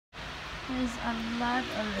There's a lot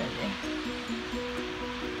already.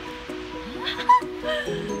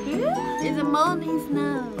 It's a morning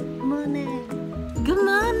snow. Morning. Good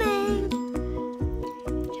morning.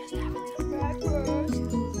 Just having some breakfast.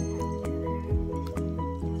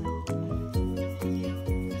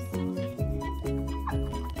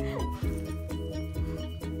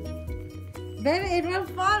 Baby, it will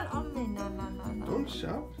fall on me. No. Don't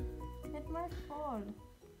shout. It might fall.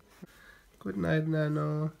 Good night,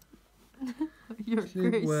 Nano. You're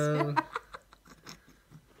Sleep crazy. well.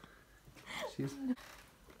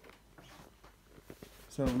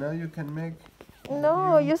 So now you can make.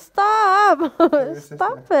 No, you stop.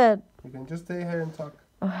 Stop it. You can just stay here and talk.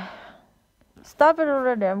 Stop it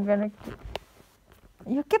already. I'm gonna.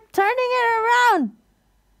 You keep turning it around.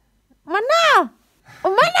 Mana?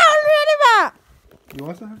 Mana already ba? You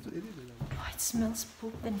also have to edit it. Oh, it smells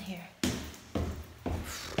poop in here. What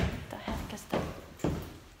the heck is that?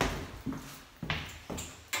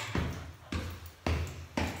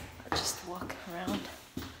 I'll just walk around.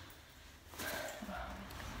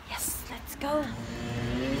 Yes, let's go.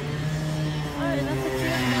 Alright, that's a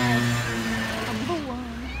cute one. Number one.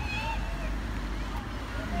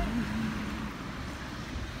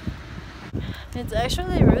 It's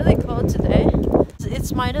actually really cold today.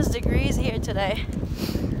 It's minus degrees here today.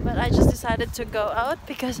 But I just decided to go out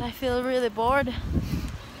because I feel really bored.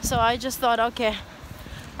 So I just thought, okay,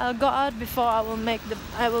 I'll go out before I will bake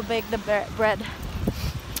the bread.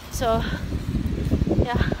 So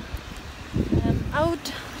yeah, I'm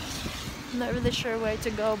out. I'm not really sure where to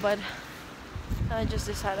go, but I just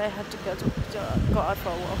decided I had to go out for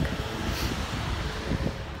a walk.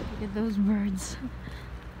 Look at those birds.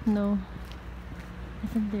 No, I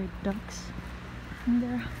think they're ducks in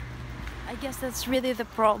there. I guess that's really the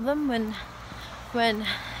problem when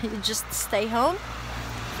you just stay home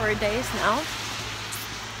for days now.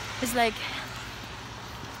 It's like,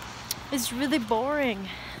 it's really boring.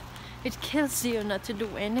 It kills you not to do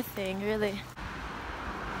anything, really.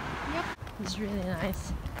 Yep, it's really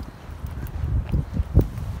nice.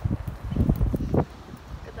 Look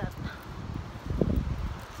at that.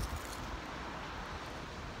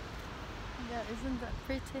 Yeah, isn't that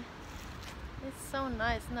pretty? It's so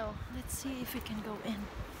nice. No, let's see if we can go in.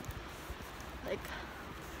 Like,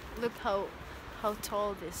 look how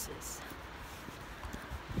tall this is.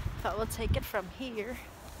 If I will take it from here,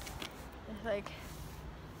 it's like.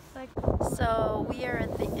 So we are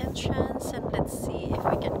at the entrance, and let's see if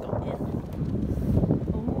we can go in.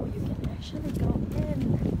 Oh, you can actually go in.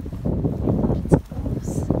 It's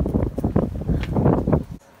close.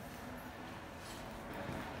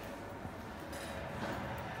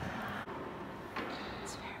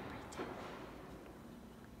 It's very pretty.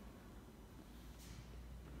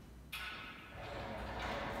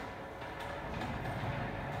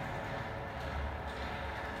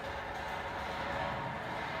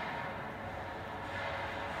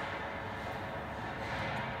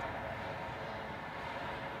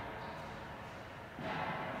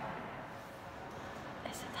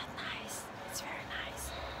 Isn't that nice? It's very nice.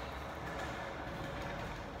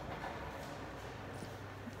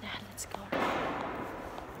 Yeah, let's go. Look at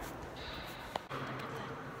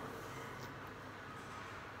that.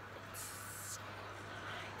 It's so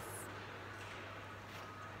nice.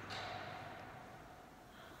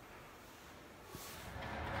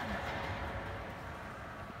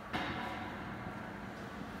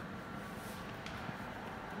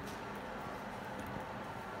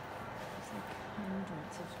 There's like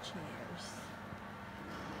hundreds of chairs.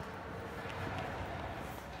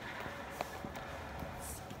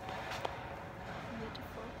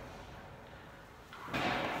 Beautiful.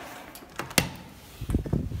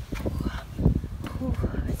 Ooh,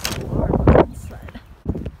 it's warm inside.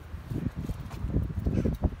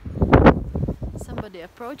 Somebody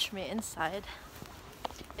approached me inside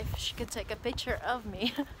if she could take a picture of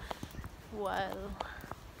me while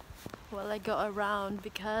I go around,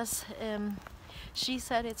 because she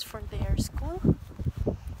said it's for their school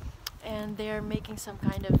and they're making some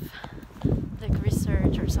kind of like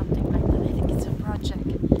research or something like that. I think it's a project.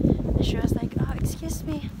 And she was like, oh, excuse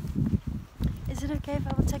me, is it okay if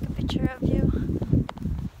I will take a picture of you?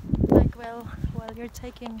 Like, well, while you're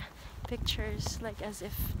taking pictures, like as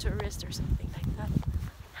if tourist or something like that.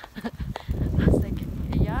 I was like,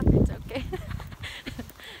 yeah, it's okay.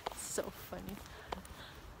 It's so funny.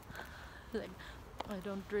 Like, I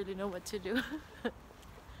don't really know what to do.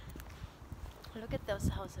 Look at those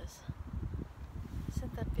houses.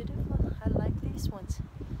 Isn't that beautiful? I like these ones.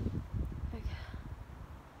 Like,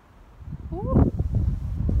 ooh.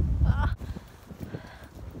 Ah.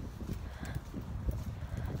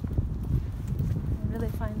 I really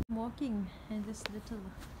find I'm walking in this little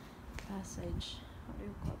passage. What do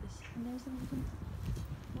you call this? And there's a little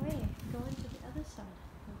way going to the other side.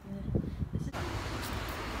 Okay.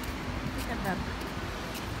 Look at that.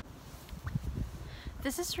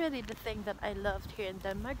 This is really the thing that I loved here in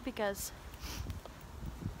Denmark, because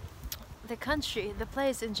the country, the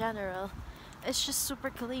place in general, is just super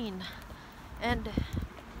clean. And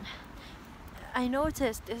I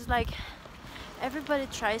noticed it's like everybody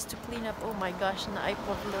tries to clean up. Oh my gosh, na ay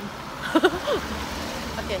problem.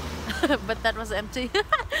 Okay, but that was empty.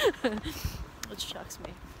 It shocks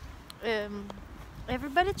me.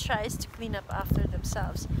 Everybody tries to clean up after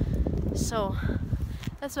themselves, so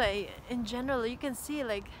that's why in general you can see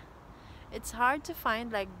like it's hard to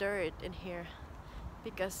find like dirt in here,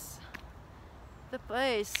 because the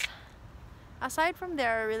place, aside from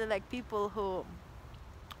there are really like people who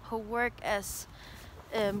work as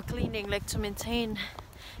cleaning, like to maintain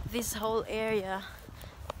this whole area.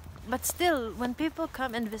 But still, when people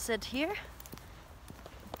come and visit here,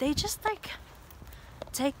 they just like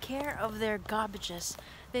take care of their garbages.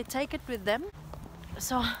 They take it with them.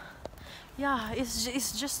 So yeah, it's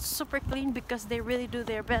just super clean, because they really do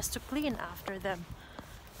their best to clean after them,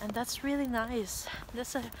 and that's really nice.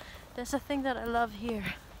 That's a thing that I love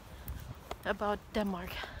here about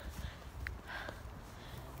Denmark.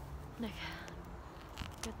 Like,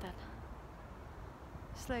 look at that.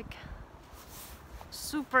 It's like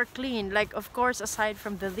super clean. Like, of course, aside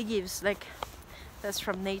from the leaves, like that's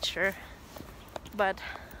from nature. But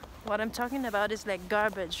what I'm talking about is like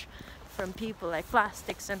garbage from people, like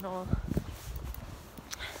plastics and all.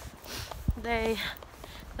 They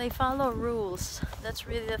follow rules. That's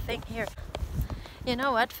really the thing here. You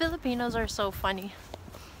know what? Filipinos are so funny.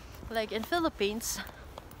 Like in Philippines,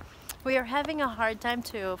 we are having a hard time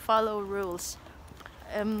to follow rules.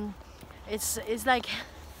 It's like,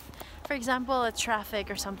 for example, a traffic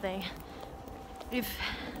or something. If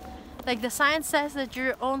like the sign says that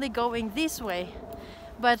you're only going this way,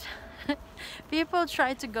 but people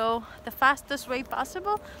try to go the fastest way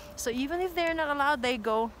possible. So even if they're not allowed, they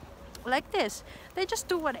go like this. They just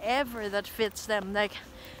do whatever that fits them, like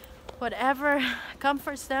whatever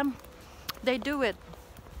comforts them, they do it.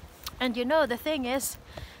 And you know, the thing is,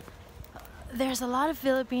 there's a lot of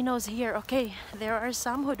Filipinos here. Okay, there are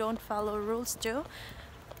some who don't follow rules too.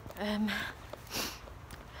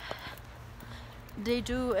 They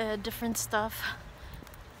do different stuff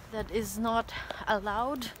that is not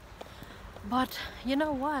allowed. But you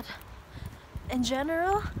know what? In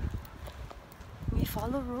general, we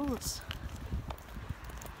follow rules.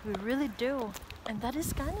 We really do. And that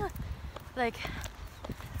is kind of like,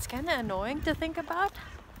 it's kind of annoying to think about.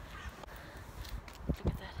 Look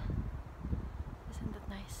at that. Isn't that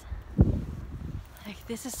nice? Like,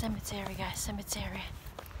 this is cemetery, guys, cemetery.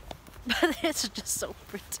 But it's just so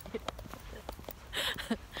pretty.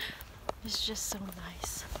 It's just so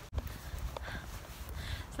nice.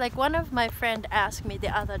 It's like one of my friend asked me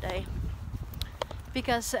the other day,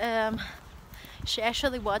 because she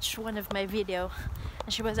actually watched one of my video,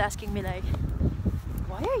 and she was asking me like,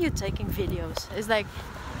 why are you taking videos? It's like,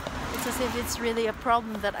 it's as if it's really a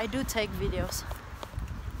problem that I do take videos.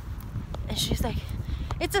 And she's like,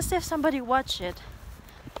 it's as if somebody watched it.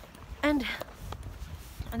 And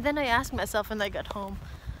then I asked myself when I got home,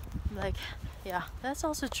 like, yeah, that's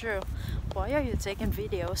also true. Why are you taking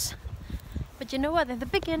videos? But you know what, in the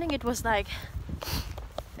beginning it was like,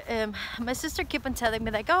 my sister kept on telling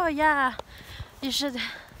me like, oh yeah, you should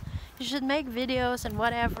make videos and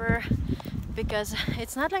whatever, because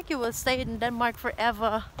it's not like you will stay in Denmark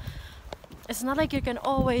forever. It's not like you can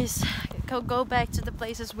always go back to the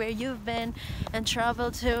places where you've been and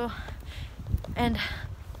travel to. And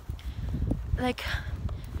like,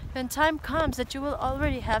 when time comes that you will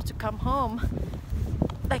already have to come home,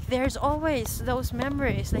 like there's always those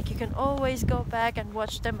memories, like you can always go back and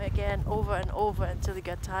watch them again over and over until you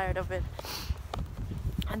get tired of it.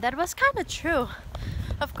 And that was kind of true.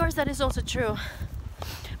 Of course that is also true.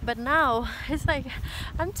 But now it's like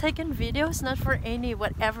I'm taking videos not for any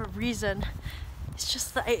whatever reason. It's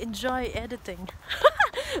just that I enjoy editing.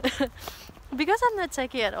 Because I'm not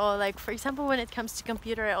techie at all. Like, for example, when it comes to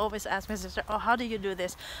computer, I always ask my sister, oh, how do you do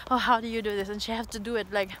this? Oh, how do you do this? And she have to do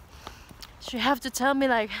it like, she have to tell me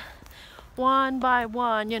like one by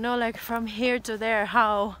one, you know, like from here to there,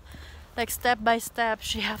 how, like step by step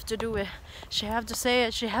she have to do it. She have to say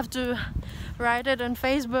it. She have to write it on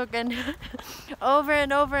Facebook and over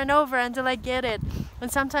and over and over until I get it.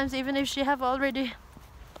 And sometimes even if she have already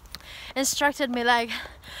instructed me like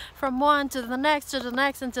from one to the next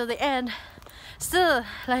until the end, still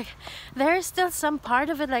like there's still some part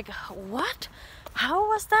of it like, what? how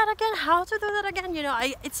was that again? How to do that again? You know,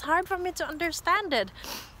 it's hard for me to understand it.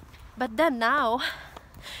 But then now,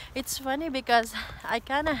 it's funny because I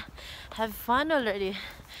kind of have fun already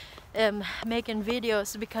making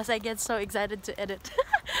videos because I get so excited to edit.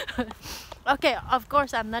 Okay, of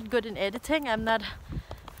course I'm not good in editing. I'm not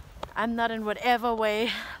in whatever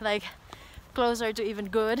way like closer to even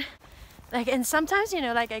good. Like, and sometimes, you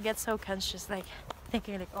know, like I get so conscious, like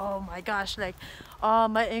thinking like, oh my gosh, like, oh,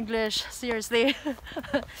 my English, seriously.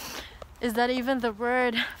 Is that even the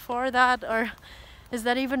word for that, or is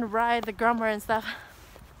that even right, the grammar and stuff?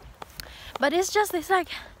 But it's like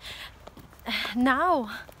now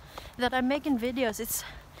that I'm making videos,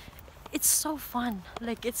 it's so fun.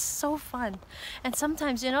 Like, it's so fun. And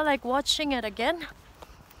sometimes, you know, like watching it again,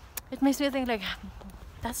 it makes me think like,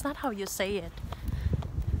 that's not how you say it.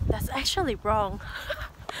 That's actually wrong.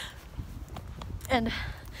 And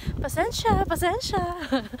paciencia.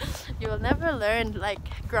 You will never learn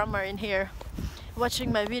like grammar in here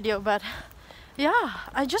watching my video, but yeah,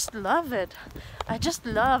 I just love it. I just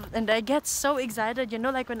love, and I get so excited, you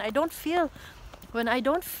know, like when I don't feel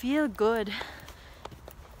good,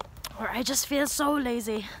 or I just feel so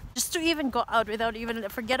lazy just to even go out, without even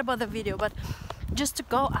forget about the video, but just to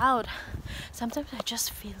go out. Sometimes I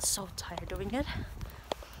just feel so tired doing it.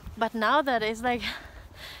 But now that it's like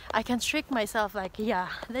I can trick myself, like, yeah,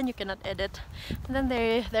 then you cannot edit, and then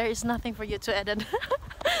there is nothing for you to edit.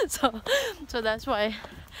 so that's why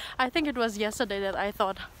I think it was yesterday that I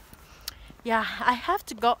thought, yeah, I have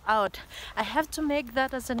to go out. I have to make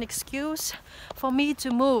that as an excuse for me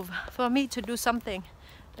to move, for me to do something.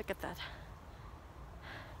 Look at that.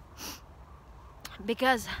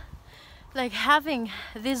 Because like having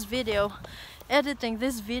this video, editing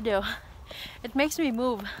this video, it makes me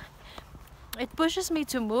move. It pushes me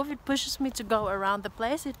to move, it pushes me to go around the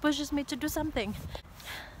place, it pushes me to do something.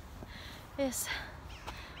 Yes.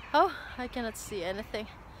 Oh, I cannot see anything.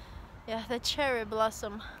 Yeah, the cherry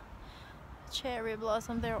blossom,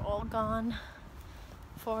 they're all gone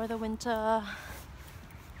for the winter.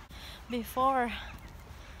 Before,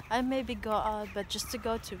 I maybe go out, but just to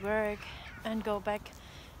go to work and go back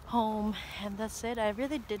home, and that's it. I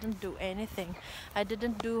really didn't do anything. I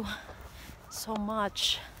didn't do so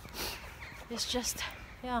much. It's just,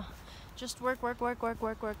 yeah, just work,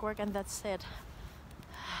 and that's it.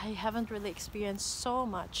 I haven't really experienced so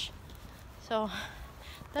much. So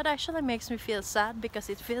that actually makes me feel sad, because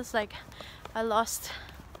it feels like I lost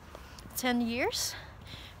 10 years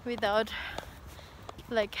without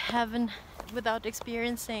without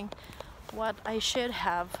experiencing what I should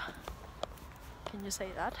have. Can you say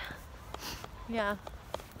that? Yeah.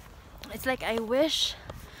 It's like I wish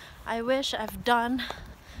I've done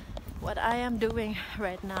what I am doing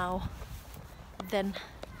right now. Then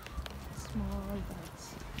small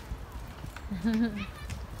bugs. I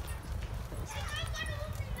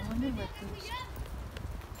wonder what those.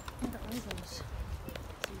 What are those?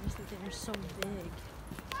 Seriously, they're so big.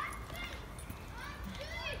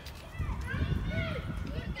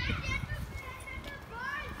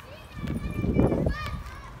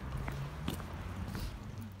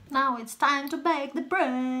 Now it's time to bake the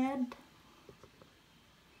bread.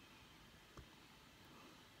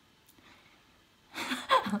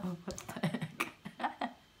 What